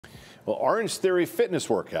Well, Orangetheory Fitness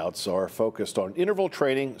workouts are focused on interval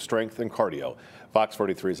training, strength, and cardio. Fox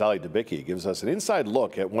 43's Ali Debicki gives us an inside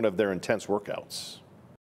look at one of their intense workouts.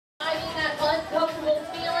 I mean, that uncomfortable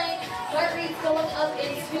feeling, heart rate's going up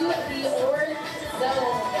into the orange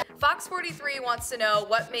zone. Fox 43 wants to know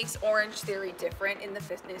what makes Orangetheory different in the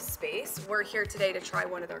fitness space. We're here today to try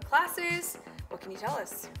one of their classes. What can you tell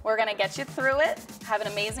us? We're gonna get you through it, have an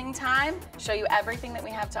amazing time, show you everything that we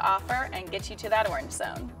have to offer, and get you to that orange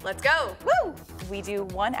zone. Let's go. Woo! We do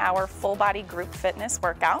 1 hour full body group fitness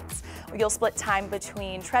workouts. You'll split time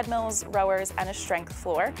between treadmills, rowers, and a strength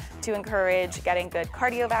floor to encourage getting good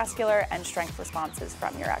cardiovascular and strength responses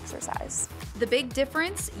from your exercise. The big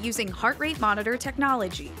difference, using heart rate monitor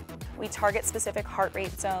technology. We target specific heart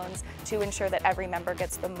rate zones to ensure that every member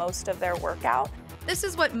gets the most of their workout. This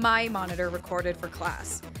is what my monitor recorded for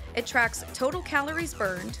class. It tracks total calories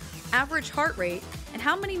burned, average heart rate, and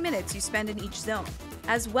how many minutes you spend in each zone,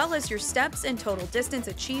 as well as your steps and total distance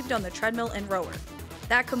achieved on the treadmill and rower.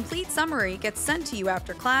 That complete summary gets sent to you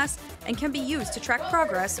after class and can be used to track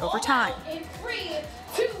progress over time. In 3,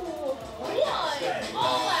 2, 1,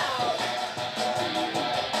 all out.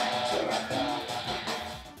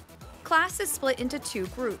 Class is split into 2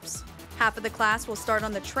 groups. Half of the class will start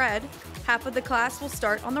on the tread, half of the class will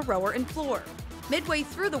start on the rower and floor. Midway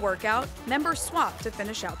through the workout, members swap to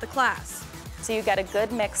finish out the class. So you get a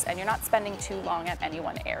good mix and you're not spending too long at any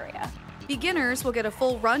one area. Beginners will get a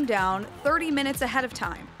full rundown 30 minutes ahead of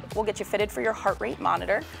time. We'll get you fitted for your heart rate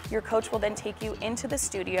monitor. Your coach will then take you into the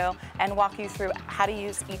studio and walk you through how to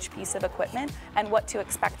use each piece of equipment and what to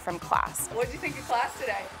expect from class. What did you think of class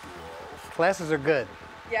today? Classes are good.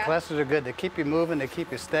 Yeah. Classes are good. They keep you moving, they keep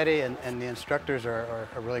you steady, and the instructors are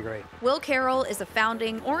really great. Will Carroll is a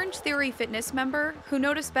founding Orangetheory Fitness member who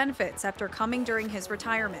noticed benefits after coming during his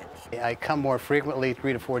retirement. I come more frequently,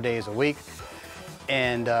 3 to 4 days a week,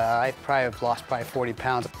 and I probably have lost 40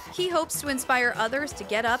 pounds. He hopes to inspire others to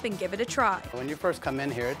get up and give it a try. When you first come in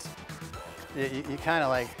here, you kind of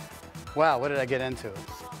like, wow, what did I get into?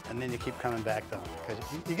 And then you keep coming back though, because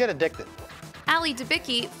you get addicted. Ali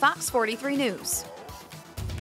Debicki, Fox 43 News.